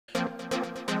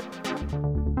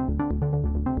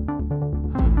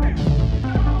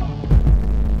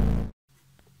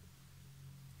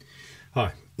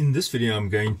In this video, I'm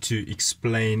going to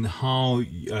explain how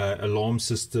alarm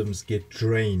systems get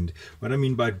drained. What I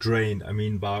mean by drained, I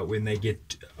mean by when they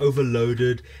get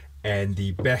overloaded and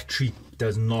the battery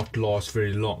does not last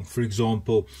very long. For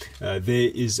example, there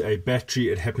is a battery,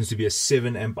 it happens to be a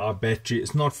 7 amp hour battery.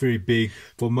 It's not very big.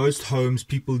 For most homes,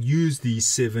 people use the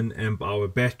 7 amp hour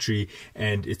battery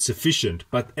and it's sufficient.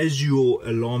 But as your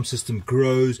alarm system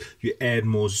grows, you add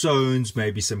more zones,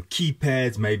 maybe some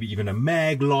keypads, maybe even a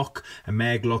mag lock. A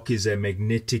mag lock is a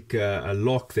magnetic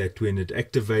lock that when it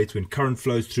activates, when current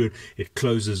flows through it, it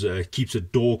closes, keeps a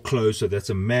door closed, so that's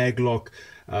a mag lock.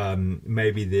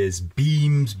 Maybe there's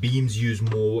beams use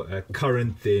more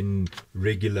current than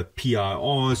regular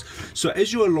PIRs. So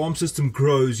as your alarm system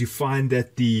grows, you find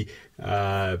that the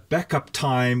backup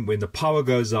time when the power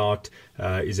goes out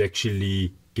is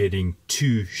actually getting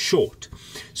too short.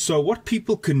 So what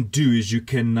people can do is you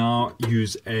can now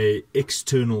use a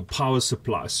external power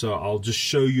supply. So I'll just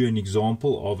show you an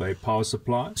example of a power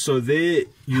supply. So there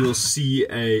you'll see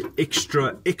a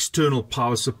external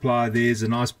power supply. There's a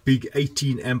nice big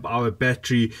 18 amp hour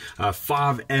battery,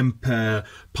 5 amp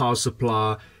power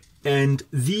supply. And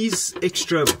these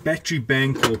extra battery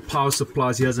bank or power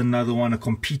supplies, here's another one, a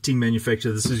competing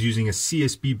manufacturer. This is using a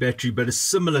CSB battery, but a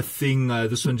similar thing.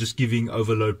 This one just giving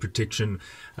overload protection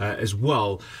as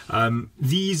well.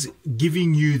 These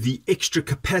giving you the extra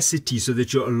capacity so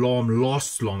that your alarm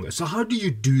lasts longer. So how do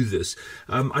you do this?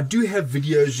 I do have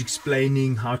videos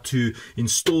explaining how to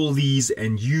install these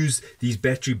and use these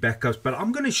battery backups, but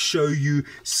I'm going to show you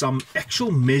some actual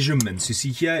measurements. You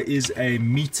see, here is a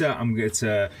meter.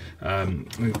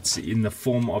 It's in the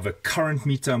form of a current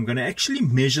meter. I'm going to actually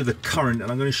measure the current and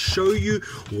I'm going to show you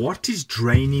what is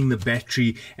draining the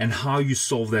battery and how you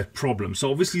solve that problem.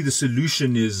 So obviously the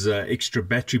solution is extra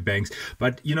battery banks,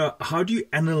 but you know, how do you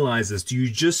analyze this? Do you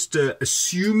just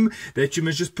assume that you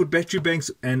must just put battery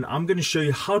banks? And I'm going to show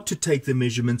you how to take the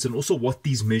measurements and also what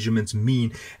these measurements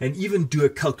mean, and even do a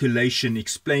calculation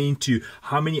explaining to you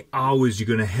how many hours you're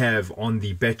going to have on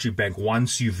the battery bank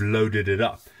once you've loaded it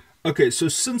up. Okay, so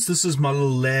since this is my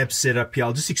little lab setup here,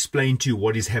 I'll just explain to you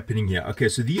what is happening here. Okay,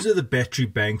 so these are the battery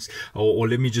banks, or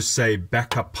let me just say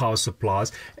backup power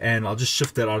supplies, and I'll just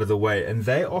shift that out of the way. And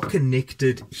they are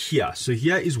connected here. So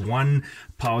here is one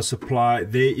power supply.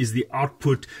 There is the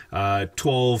output,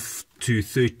 12 to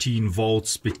 13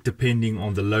 volts depending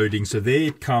on the loading. So there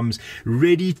it comes,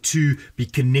 ready to be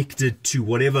connected to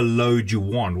whatever load you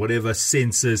want, whatever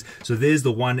sensors. So there's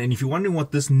the one, and if you're wondering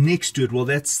what this next to it, well,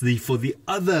 that's the for the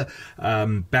other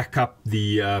backup,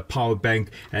 the power bank,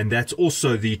 and that's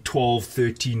also the 12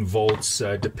 13 volts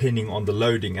depending on the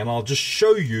loading. And I'll just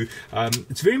show you,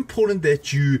 it's very important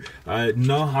that you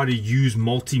know how to use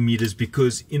multimeters,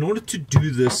 because in order to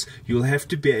do this you'll have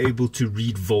to be able to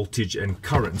read voltage and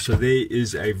current. So there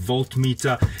is a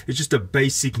voltmeter. It's just a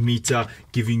basic meter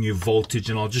giving you voltage,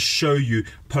 and I'll just show you.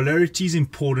 Polarity is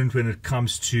important when it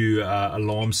comes to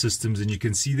alarm systems, and you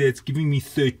can see there it's giving me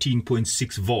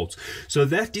 13.6 volts. So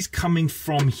that is coming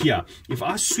from here. If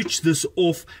I switch this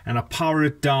off and I power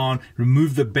it down,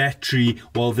 remove the battery,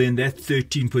 well then that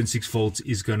 13.6 volts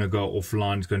is going to go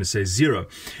offline. It's going to say 0.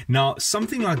 Now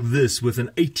something like this with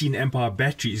an 18 amp hour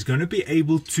battery is going to be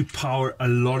able to power a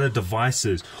lot of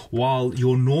devices, while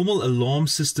your normal alarm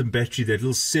system battery, that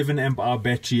little 7 amp hour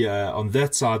battery on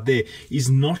that side there, is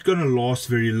not going to last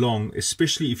very long,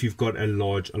 especially if you've got a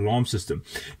large alarm system.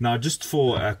 Now just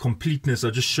for completeness, I'll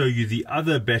just show you the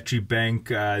other battery bank.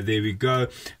 There we go,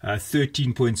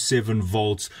 13.7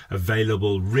 volts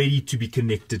available, ready to be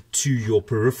connected to your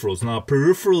peripherals. Now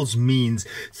peripherals means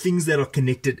things that are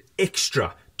connected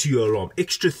extra to your alarm,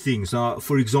 extra things. Now,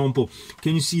 for example,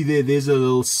 can you see there's a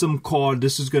little SIM card.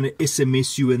 This is going to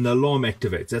SMS you when the alarm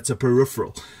activates. That's a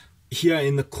peripheral. Here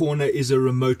in the corner is a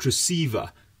remote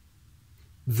receiver.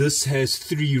 This has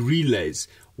 3 relays.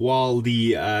 While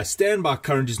the standby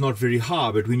current is not very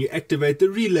high, but when you activate the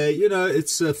relay, you know,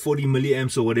 it's 40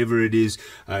 milliamps or whatever it is,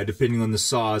 depending on the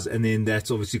size. And then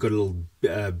that's obviously got a little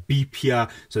beep here,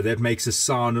 so that makes a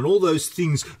sound, and all those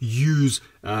things use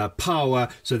power,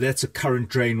 so that's a current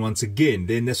drain once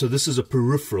again. So this is a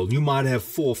peripheral. You might have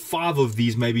 4 or 5 of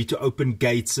these maybe to open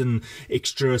gates and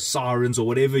extra sirens or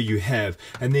whatever you have.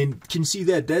 And then can you see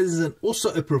that is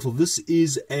also a peripheral. This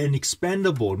is an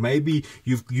expander board. Maybe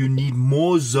you need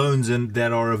more zones and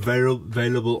that are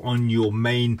available on your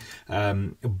main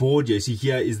board. You see,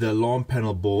 here is the alarm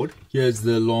panel board. Here's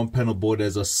the alarm panel board,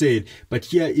 as I said, but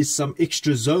here is some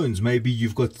extra zones. Maybe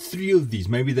you've got 3 of these.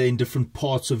 Maybe they're in different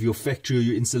parts of your factory or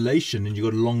your installation, and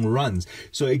you've got long runs.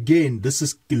 So again, this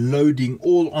is loading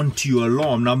all onto your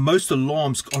alarm. Now, most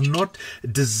alarms are not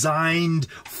designed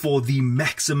for the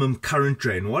maximum current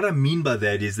drain. What I mean by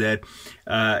that is that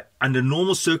under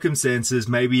normal circumstances,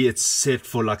 maybe it's set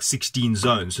for like 16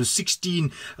 zones. So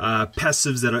 16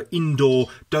 passives that are indoor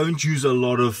don't use a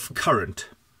lot of current.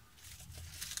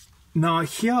 Now,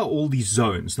 here are all these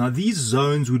zones. Now, these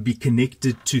zones would be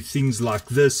connected to things like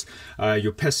this,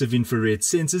 your passive infrared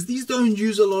sensors. These don't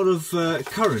use a lot of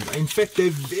current. In fact, they're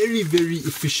very, very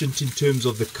efficient in terms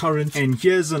of the current. And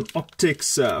here's an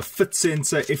Optex fit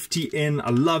sensor, FTN. I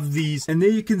love these. And there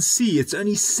you can see it's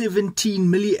only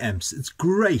 17 milliamps. It's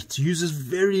great. Uses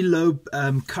very low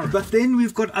current. But then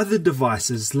we've got other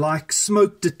devices like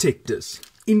smoke detectors,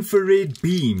 infrared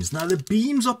beams. Now, the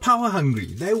beams are power hungry.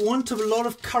 They want a lot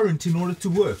of current in order to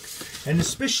work, and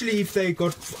especially if they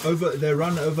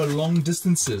run over long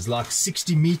distances like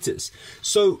 60 meters.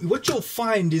 So what you'll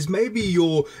find is maybe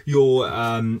your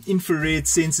infrared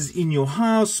sensors in your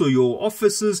house or your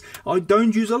offices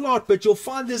don't use a lot, but you'll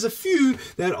find there's a few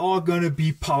that are going to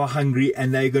be power hungry,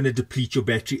 and they're going to deplete your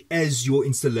battery as your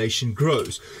installation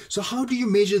grows. So how do you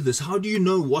measure this? How do you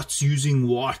know what's using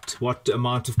what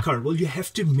amount of current? Well, you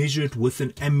have to measure it with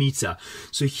an ammeter.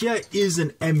 So here is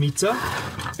an ammeter,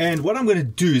 and what I'm going to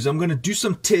do is I'm going to do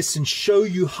some tests and show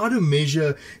you how to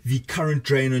measure the current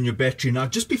drain on your battery. Now,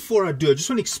 just before I do, I just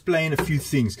want to explain a few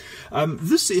things.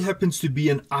 This happens to be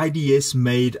an IDS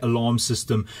made alarm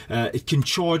system. It can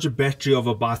charge a battery of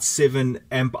about 7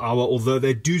 amp hour, although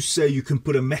they do say you can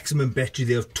put a maximum battery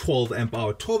there of 12 amp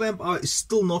hour. 12 amp hour is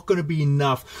still not going to be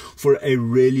enough for a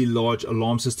really large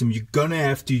alarm system. You're going to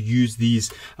have to use these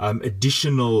additional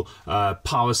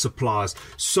power supplies.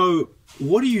 So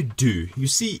what do? You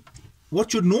see,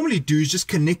 what you'd normally do is just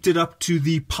connect it up to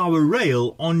the power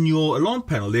rail on your alarm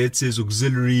panel. There it says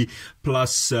auxiliary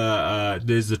plus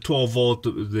there's the 12 volt,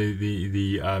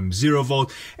 the 0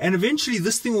 volt, and eventually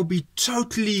this thing will be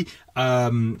totally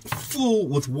full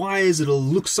with wires. It'll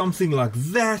look something like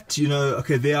that, you know.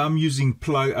 Okay, there I'm using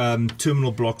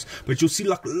terminal blocks, but you'll see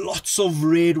like lots of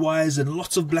red wires and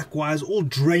lots of black wires all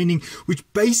draining, which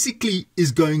basically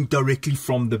is going directly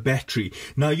from the battery.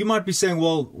 Now, you might be saying,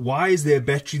 well, why is there a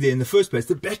battery there in the first place?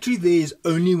 The battery there is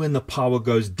only when the power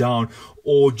goes down,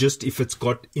 or just if it's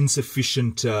got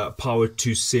insufficient power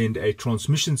to send a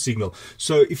transmission signal.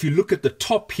 So if you look at the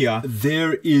top here,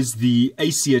 there is the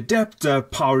AC adapter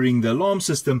powering the alarm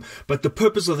system, but the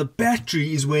purpose of the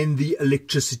battery is when the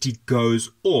electricity goes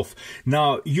off.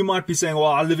 Now, you might be saying, well,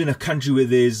 I live in a country where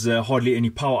there's hardly any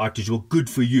power outage. Well, good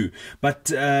for you. But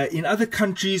in other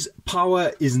countries,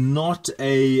 power is not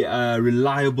a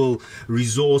reliable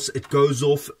resource. It goes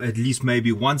off at least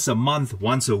maybe once a month,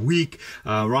 once a week.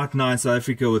 Right now in South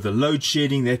Africa, with the load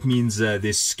shedding, that means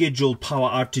there's scheduled power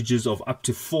outages of up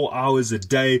to 4 hours a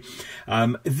day.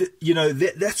 You know,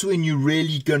 that's when you're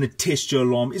really going to test your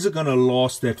alarm. Is it going to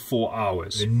last that 4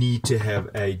 hours? You need to have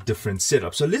a different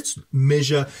setup. So let's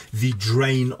measure the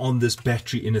drain on this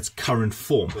battery in its current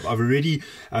form. I've already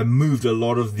moved a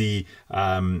lot of the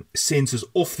sensors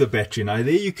off the battery. Now,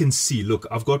 there you can see, look,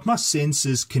 I've got my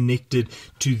sensors connected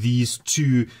to these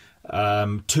two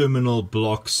terminal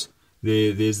blocks.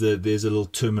 There's a little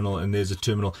terminal, and there's a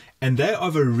terminal, and they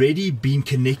have already been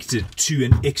connected to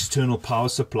an external power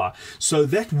supply. So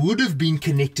that would have been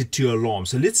connected to your alarm.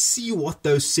 So let's see what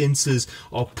those sensors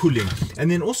are pulling.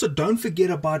 And then also don't forget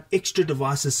about extra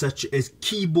devices such as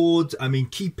keypads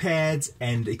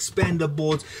and expander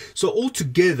boards. So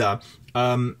altogether,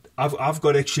 I've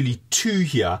got actually 2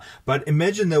 here, but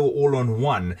imagine they were all on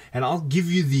one, and I'll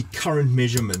give you the current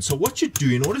measurement. So what you do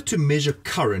in order to measure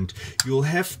current, you'll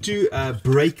have to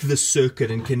break the circuit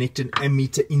and connect an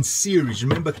ammeter in series.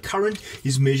 Remember, current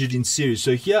is measured in series.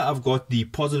 So here I've got the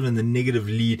positive and the negative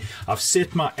lead. I've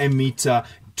set my ammeter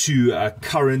to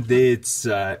current. There it's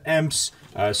amps.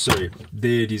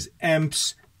 There it is,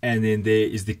 amps. And then there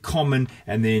is the common,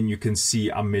 and then you can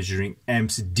see I'm measuring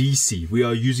amps DC. We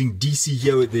are using DC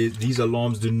here. These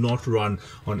alarms do not run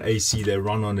on AC, they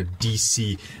run on a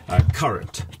DC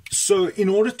current. So in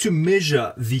order to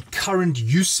measure the current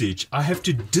usage, I have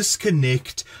to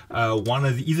disconnect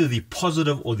either the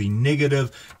positive or the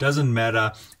negative, doesn't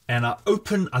matter. And I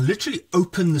literally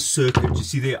open the circuit. You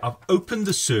see there, I've opened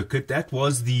the circuit. That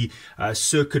was the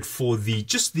circuit for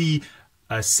just the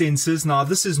sensors. Now,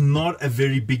 this is not a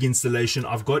very big installation.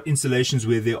 I've got installations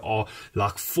where there are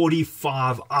like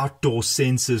 45 outdoor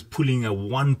sensors pulling a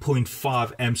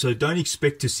 1.5 amp. So don't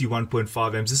expect to see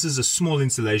 1.5 amps. This is a small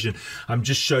installation. I'm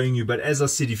just showing you. But as I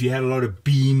said, if you had a lot of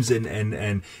beams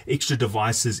and extra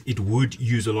devices, it would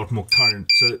use a lot more current.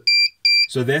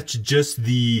 So that's just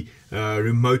the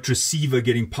remote receiver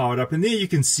getting powered up. And there you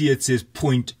can see it says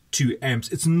 0.2 amps.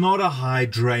 It's not a high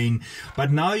drain,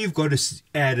 but now you've got to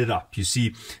add it up. You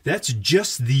see, that's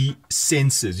just the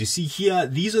sensors. You see here,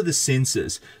 these are the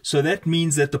sensors. So that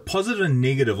means that the positive and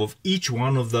negative of each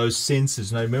one of those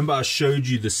sensors. Now remember, I showed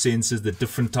you the sensors, the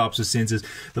different types of sensors.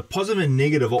 The positive and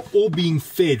negative are all being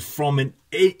fed from an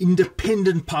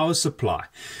independent power supply.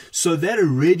 So that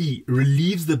already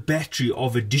relieves the battery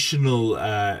of additional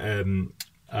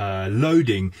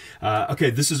loading. Okay,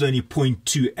 this is only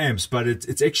 0.2 amps, but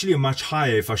it's actually a much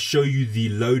higher if I show you the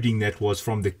loading that was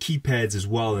from the keypads as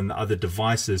well and other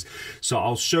devices. So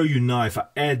I'll show you now. If I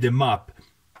add them up,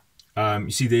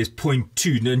 you see there's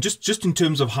 0.2. And just in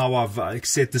terms of how I've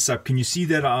set this up, can you see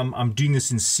that I'm doing this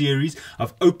in series?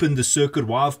 I've opened the circuit.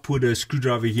 Why I've put a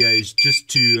screwdriver here is just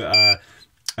to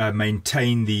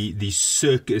maintain the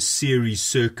series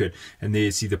circuit, and there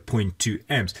you see the 0.2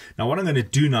 amps. Now what I'm going to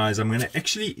do now is I'm going to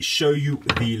actually show you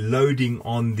the loading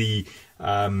on the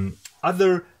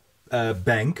other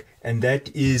bank, and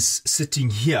that is sitting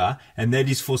here, and that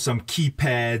is for some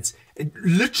keypads,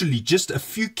 literally just a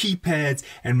few keypads,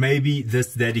 and maybe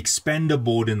that expander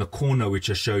board in the corner which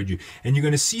I showed you. And you're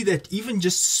going to see that even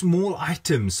just small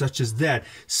items such as that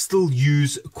still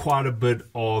use quite a bit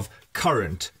of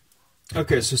current.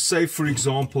 Okay, so say for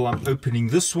example, I'm opening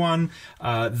this one.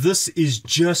 This is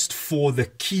just for the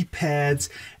keypads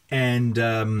and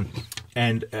one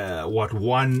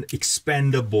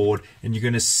expander board, and you're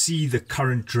going to see the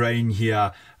current drain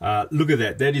here. Look at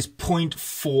that. That is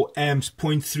 0.4 amps,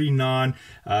 0.39,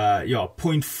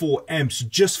 0.4 amps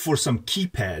just for some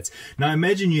keypads. Now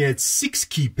imagine you had 6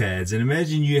 keypads, and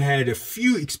imagine you had a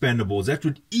few expander boards. That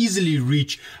would easily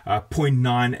reach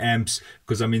 0.9 amps,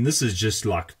 because I mean this is just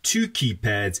like 2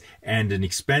 keypads and an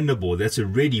expander board. That's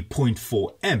already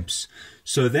 0.4 amps.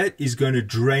 So that is going to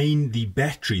drain the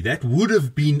battery. That would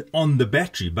have been on the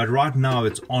battery, but right now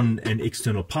it's on an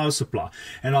external power supply.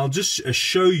 And I'll just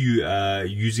show you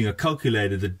using a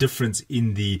calculator the difference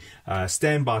in the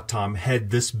standby time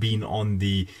had this been on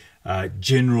the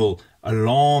general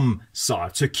alarm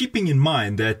side. So keeping in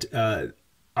mind that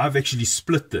I've actually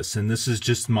split this, and this is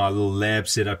just my little lab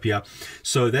setup here.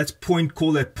 So that's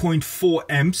call that 0.4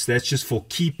 amps. That's just for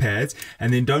keypads.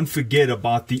 And then don't forget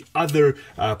about the other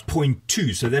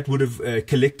 0.2. So that would have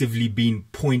collectively been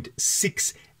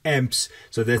 0.6 amps.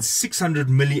 So that's 600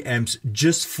 milliamps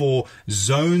just for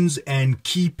zones and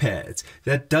keypads.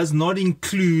 That does not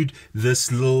include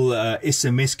this little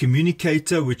SMS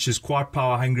communicator, which is quite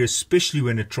power hungry, especially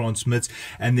when it transmits.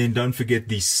 And then don't forget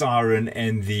the siren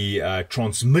and the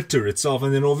transmitter itself.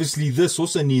 And then obviously this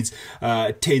also needs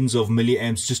tens of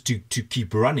milliamps just to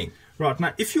keep running. Right,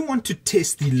 now if you want to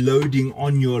test the loading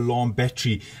on your alarm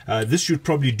battery, this you'd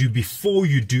probably do before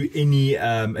you do any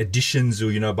additions,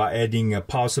 or by adding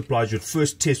power supplies. You'd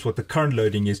first test what the current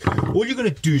loading is. All you're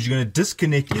going to do is you're going to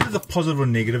disconnect either the positive or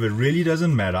negative, it really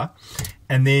doesn't matter.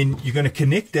 And then you're going to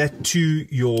connect that to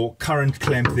your current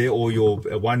clamp there, or your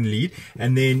one lead.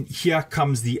 And then here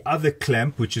comes the other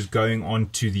clamp, which is going on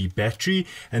to the battery.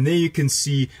 And there you can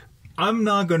see I'm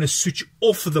now going to switch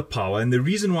off the power, and the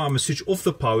reason why I'm going to switch off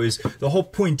the power is the whole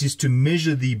point is to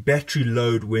measure the battery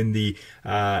load when the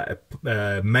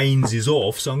mains is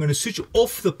off. So I'm going to switch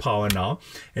off the power now,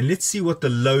 and let's see what the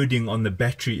loading on the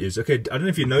battery is. Okay, I don't know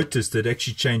if you noticed it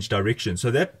actually changed direction.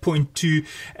 So that 0.2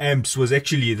 amps was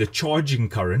actually the charging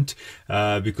current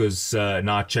because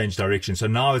now it changed direction. So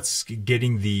now it's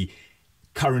getting the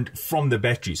current from the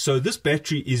battery. So this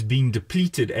battery is being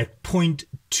depleted at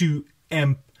 0.2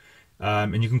 amp.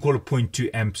 And you can call it 0.2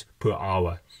 amps per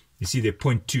hour. You see there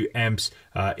 0.2 amps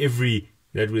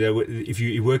if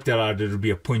you work that out, it'll be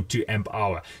a 0.2 amp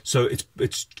hour. So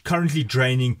it's currently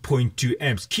draining 0.2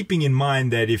 amps. Keeping in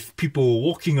mind that if people were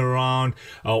walking around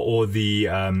or the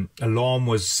alarm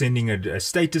was sending a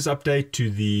status update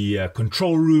to the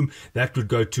control room, that would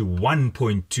go to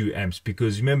 1.2 amps.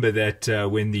 Because remember that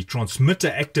when the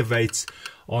transmitter activates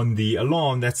on the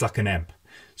alarm, that's like an amp.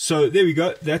 So there we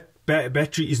go. That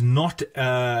battery is not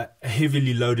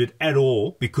heavily loaded at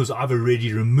all because I've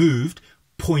already removed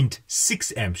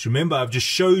 0.6 amps. Remember, I've just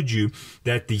showed you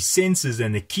that the sensors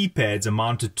and the keypads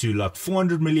amounted to like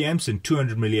 400 milliamps and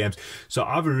 200 milliamps. So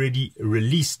I've already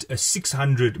released a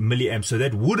 600 milliamps. So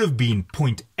that would have been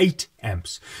 0.8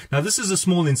 amps. Now this is a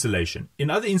small installation. In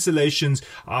other installations,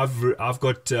 I've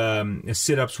got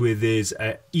setups where there's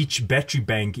each battery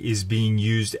bank is being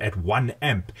used at 1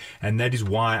 amp, and that is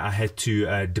why I had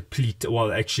to deplete,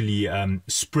 well, actually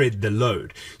spread the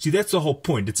load. See, that's the whole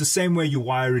point. It's the same way you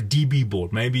wire a DB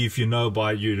board. Maybe if you know,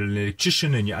 by you're an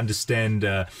electrician and you understand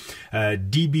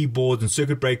DB boards and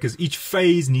circuit breakers, each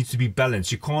phase needs to be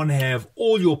balanced. You can't have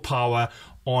all your power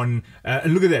on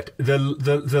and look at that,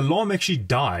 the alarm actually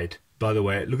died, by the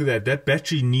way. Look at that, that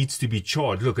battery needs to be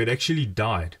charged. Look, it actually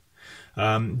died.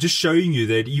 Just showing you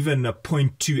that even a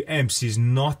 0.2 amps is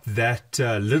not that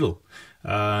little.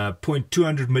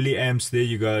 0.200 milliamps, there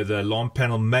you go. The alarm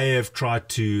panel may have tried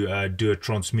to do a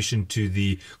transmission to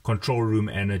the control room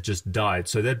and it just died.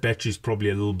 So that battery is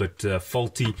probably a little bit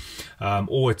faulty,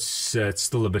 or it's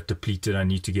still a bit depleted. I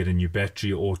need to get a new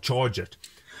battery or charge it.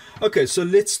 Okay, so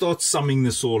let's start summing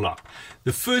this all up.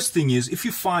 The first thing is, if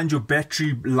you find your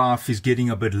battery life is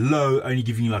getting a bit low, only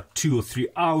giving you like 2 or 3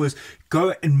 hours,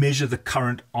 go and measure the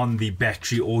current on the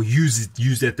battery, or use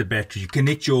that the battery. You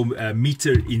connect your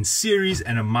meter in series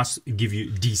and it must give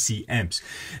you DC amps.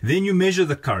 Then you measure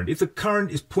the current. If the current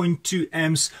is 0.2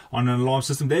 amps on an alarm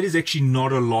system, that is actually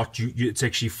not a lot. It's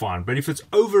actually fine. But if it's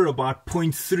over about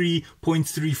 0.3,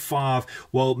 0.35,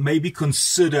 well, maybe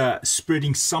consider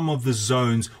spreading some of the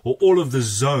zones or all of the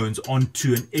zones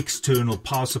onto an external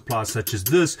power supply such as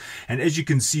this. And as you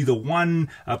can see, the one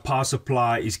power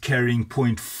supply is carrying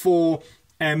 0.4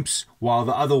 amps, while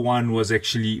the other one was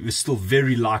still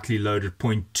very lightly loaded,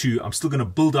 0.2. I'm still going to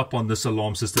build up on this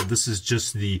alarm system. This is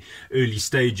just the early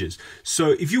stages.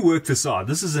 So if you work this out,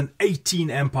 this is an 18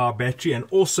 amp hour battery, and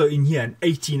also in here an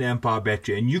 18 amp hour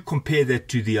battery, and you compare that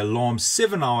to the alarm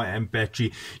 7-hour amp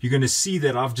battery, you're going to see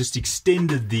that I've just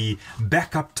extended the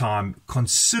backup time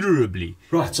considerably.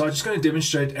 Right, so I'm just going to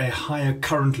demonstrate a higher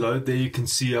current load. There you can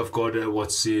see I've got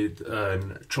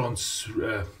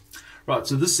right,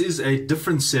 so this is a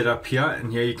different setup here,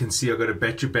 and here you can see I've got a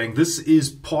battery bank. This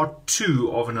is part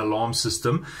 2 of an alarm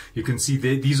system. You can see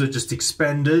there, these are just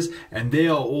expanders, and they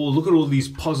are all, look at all these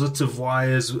positive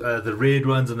wires, the red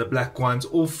ones and the black ones,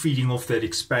 all feeding off that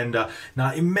expander.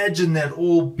 Now imagine that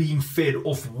all being fed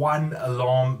off one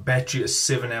alarm battery, a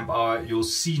 7 amp hour. You'll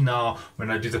see now when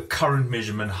I do the current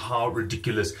measurement how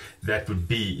ridiculous that would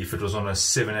be if it was on a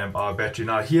 7 amp hour battery.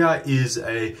 Now here is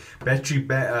a battery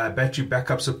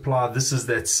backup supply. This is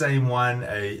that same one,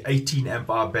 a 18 amp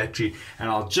hour battery, and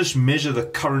I'll just measure the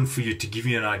current for you to give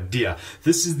you an idea.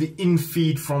 This is the in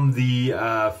feed from the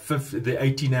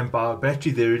 18 amp hour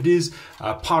battery. There it is,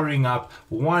 powering up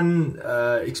one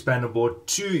expander board,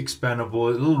 2 expander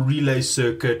boards, a little relay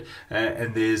circuit,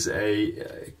 and there's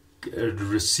a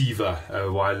receiver,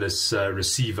 a wireless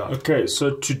receiver. Okay,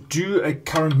 so to do a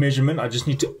current measurement, I just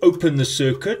need to open the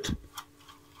circuit.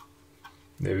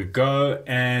 There we go,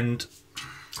 and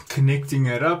connecting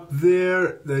it up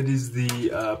there, that is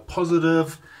the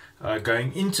positive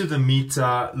going into the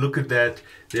meter. Look at that,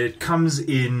 there it comes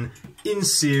in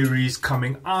series,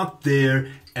 coming out there,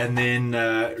 and then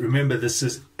remember this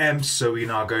is amps, so we're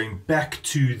now going back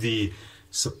to the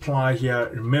supply here.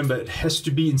 Remember, it has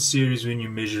to be in series when you're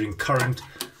measuring current.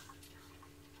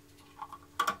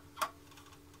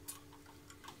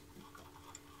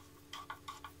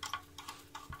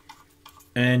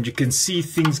 And you can see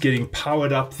things getting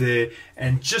powered up there.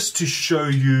 And just to show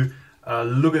you,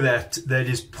 look at that, that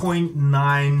is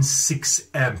 0.96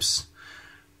 amps,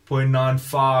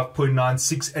 0.95,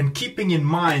 0.96. And keeping in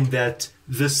mind that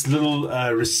this little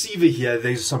receiver here,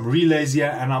 there's some relays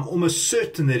here, and I'm almost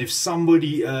certain that if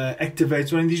somebody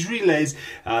activates one of these relays,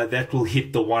 that will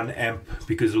hit the 1 amp,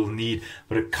 because it'll need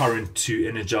a bit of current to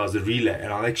energize the relay,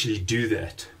 and I'll actually do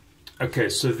that. Okay,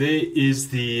 so there is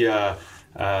the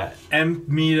amp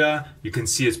meter. You can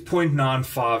see it's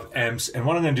 0.95 amps, and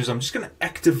what I'm going to do is I'm just going to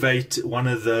activate one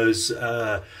of those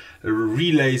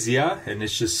relays here, and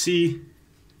let's just see.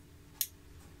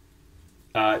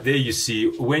 There you see,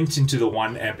 went into the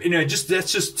 1 amp. You know,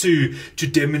 that's just to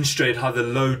demonstrate how the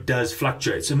load does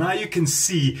fluctuate. So now you can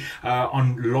see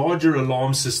on larger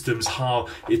alarm systems how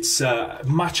it's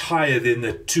much higher than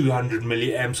the 200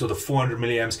 milliamps or the 400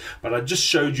 milliamps. But I just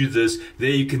showed you this. There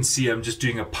you can see I'm just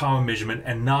doing a power measurement.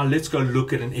 And now let's go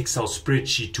look at an Excel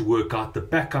spreadsheet to work out the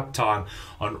backup time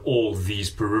on all these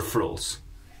peripherals.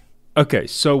 Okay,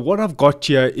 so what I've got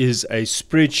here is a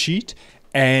spreadsheet.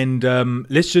 And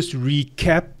let's just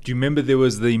recap. Do you remember there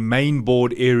was the main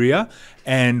board area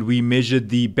and we measured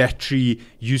the battery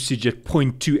usage at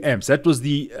 0.2 amps. That was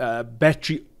the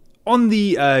battery on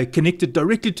the connected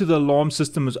directly to the alarm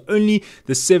system. Was only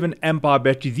the 7 amp hour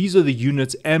battery. These are the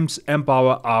units, amps, amp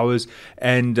hour, hours,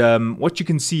 and what you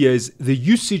can see is the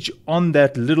usage on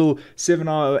that little 7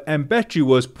 amp battery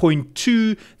was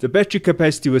 0.2. The battery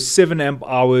capacity was 7 amp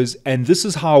hours, and this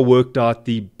is how I worked out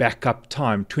the backup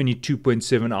time,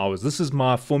 22.7 hours. This is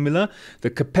my formula: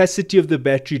 the capacity of the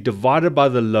battery divided by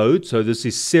the load. So this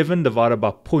is 7 divided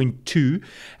by 0.2,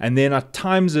 and then I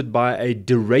times it by a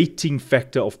derating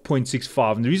factor of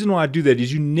 0.65. And the reason why I do that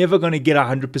is you're never going to get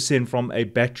 100% from a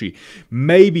battery.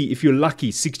 Maybe, if you're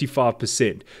lucky,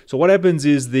 65%. So what happens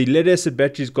is the lead acid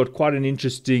battery's got quite an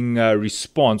interesting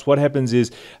response. What happens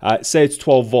is, say it's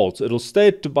 12 volts. It'll stay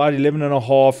at about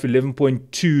 11.5,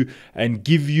 11.2 and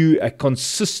give you a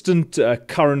consistent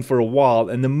current for a while.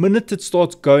 And the minute it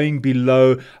starts going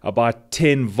below about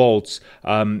 10 volts,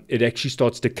 it actually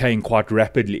starts decaying quite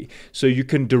rapidly. So you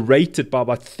can derate it by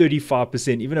about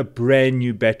 35%, even a brand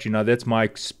new battery. Now that's my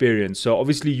experience. So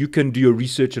obviously you can do your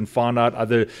research and find out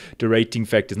other derating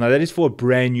factors. Now that is for a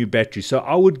brand new battery. So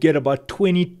I would get about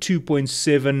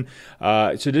 22.7,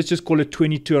 so let's just call it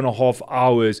 22.5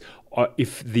 hours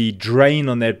if the drain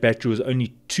on that battery was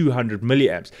only 200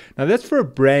 milliamps. Now that's for a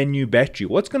brand new battery.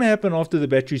 What's going to happen after the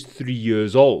battery is 3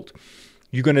 years old?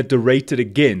 You're going to derate it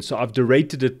again. So I've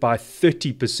derated it by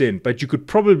 30%, but you could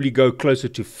probably go closer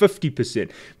to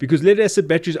 50% because lead acid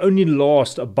batteries only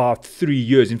last about 3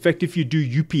 years. In fact, if you do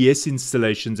UPS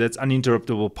installations, that's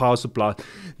uninterruptible power supply,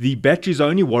 the batteries are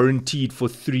only warranted for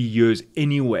 3 years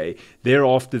anyway.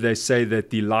 Thereafter, they say that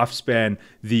the lifespan,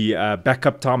 the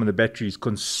backup time on the battery is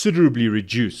considerably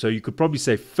reduced. So you could probably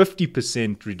say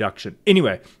 50% reduction.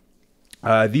 Anyway,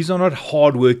 these are not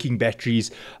hard-working batteries,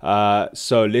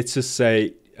 so let's just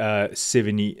say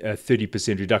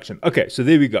 30% reduction. Okay, so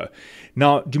there we go.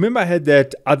 Now, do you remember I had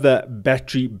that other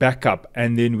battery backup,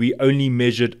 and then we only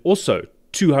measured also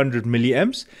 200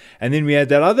 milliamps, and then we had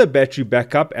that other battery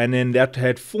backup, and then that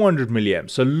had 400 milliamps.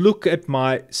 So look at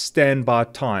my standby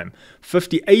time,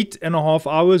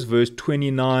 58.5 hours versus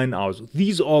 29 hours.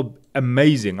 These are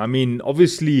amazing. I mean,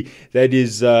 obviously that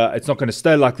is it's not going to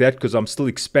stay like that because I'm still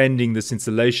expanding this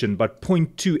installation, but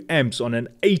 0.2 amps on an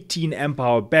 18 amp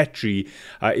hour battery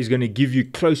is going to give you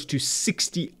close to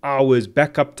 60 hours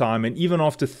backup time, and even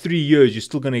after 3 years you're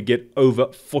still going to get over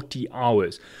 40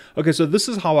 hours. Okay, so this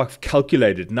is how I've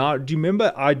calculated. Now, do you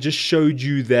remember I just showed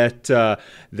you that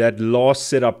that last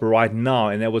setup right now,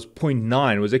 and that was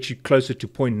 0.9. It was actually closer to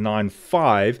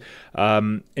 0.95,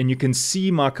 and you can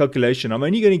see my calculation. I'm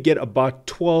only going to get about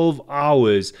 12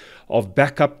 hours of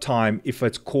backup time if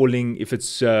it's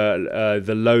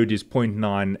the load is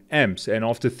 0.9 amps, and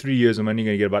after 3 years I'm only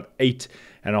going to get about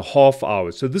 8.5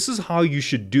 hours. So this is how you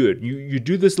should do it. You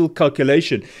do this little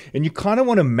calculation, and you kind of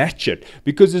want to match it,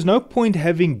 because there's no point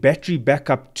having battery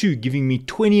backup 2 giving me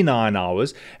 29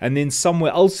 hours and then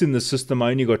somewhere else in the system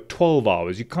I only got 12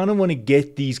 hours. You kind of want to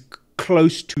get these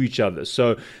close to each other.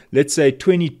 So let's say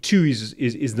 22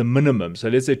 is the minimum. So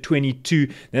let's say 22,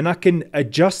 then I can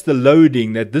adjust the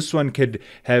loading that this one could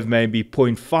have maybe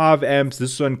 0.5 amps,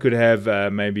 this one could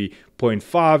have maybe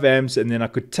 0.5 amps, and then I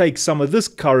could take some of this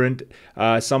current,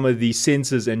 some of the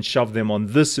sensors, and shove them on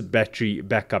this battery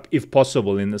backup if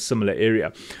possible in a similar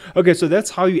area. Okay, so that's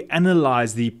how you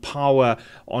analyze the power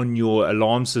on your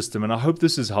alarm system, and I hope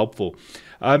this is helpful.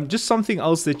 Just something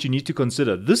else that you need to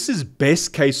consider. This is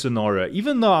best case scenario.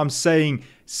 Even though I'm saying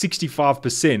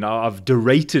 65%, I've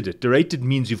derated it. Derated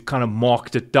means you've kind of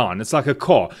marked it down. It's like a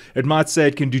car. It might say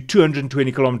it can do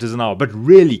 220 kilometers an hour, but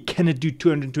really, can it do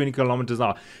 220 kilometers an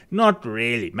hour? Not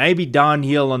really. Maybe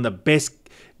downhill on the best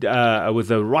with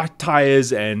the right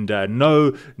tires and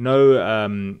no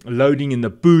loading in the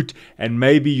boot, and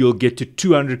maybe you'll get to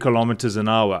 200 kilometers an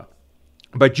hour.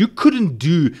 But you couldn't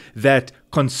do that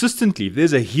consistently. If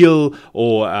there's a hill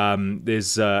or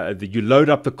you load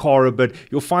up the car a bit,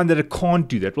 you'll find that it can't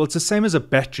do that. Well, it's the same as a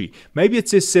battery. Maybe it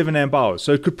says 7 amp hours,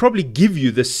 so it could probably give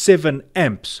you the 7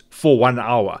 amps for 1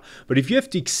 hour. But if you have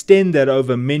to extend that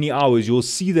over many hours, you'll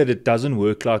see that it doesn't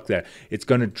work like that. It's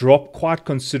going to drop quite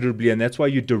considerably, and that's why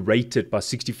you derate it by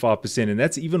 65%. And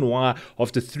that's even why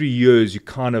after 3 years you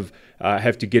kind of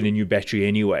have to get a new battery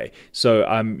anyway. So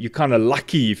you're kind of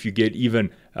lucky if you get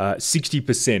even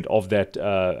 60% of that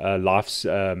life's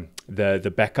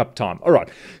the backup time. All right,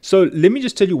 so let me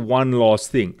just tell you one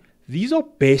last thing. These are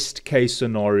best case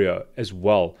scenario as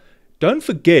well. Don't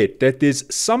forget that there's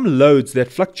some loads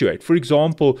that fluctuate. For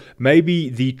example, maybe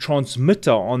the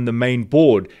transmitter on the main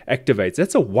board activates.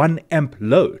 That's a 1 amp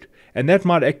load. and that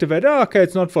might activate, oh, okay,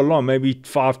 it's not for long, maybe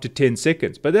 5 to 10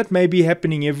 seconds, but that may be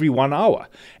happening every 1 hour.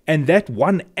 And that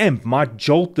 1 amp might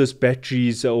jolt this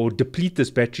batteries or deplete this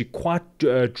battery quite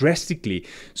drastically.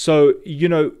 So, you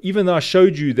know, even though I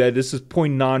showed you that this is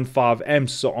 0.95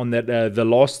 amps on that the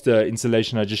last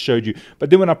installation I just showed you, but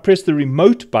then when I pressed the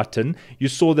remote button, you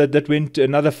saw that that went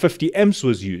another 50 amps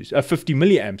was used, 50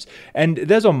 milliamps. And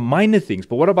those are minor things,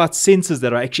 but what about sensors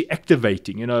that are actually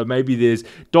activating? You know, maybe there's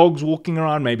dogs walking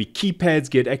around, maybe keypads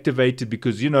get activated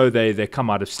because, you know, they come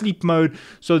out of sleep mode.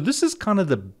 So this is kind of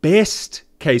the best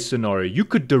case scenario. You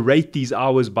could derate these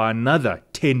hours by another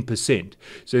 10%.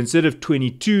 So instead of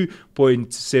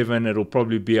 22.7, it'll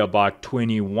probably be about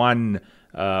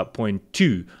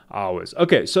 21.2 hours.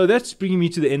 Okay, so that's bringing me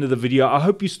to the end of the video. I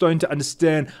hope you're starting to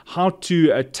understand how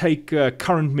to take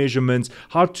current measurements,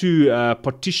 how to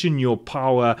partition your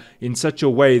power in such a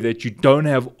way that you don't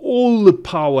have all the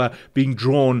power being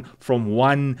drawn from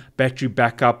one battery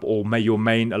backup or your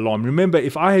main alarm. Remember,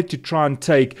 if I had to try and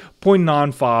take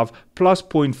 0.95 plus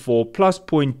 0.4 plus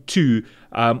 0.2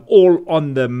 all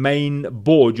on the main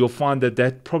board, you'll find that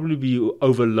that probably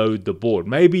overload the board.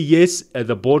 Maybe yes,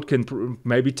 the board can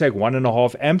maybe take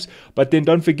 1.5 amps, but then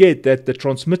don't forget that the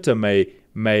transmitter may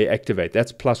activate.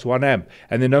 That's plus 1 amp.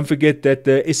 And then don't forget that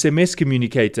the SMS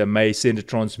communicator may send a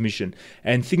transmission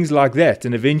and things like that.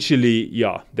 And eventually,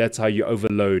 yeah, that's how you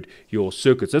overload your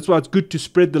circuits. That's why it's good to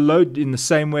spread the load in the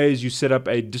same way as you set up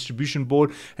a distribution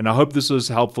board. And I hope this was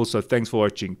helpful. So thanks for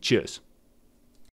watching. Cheers.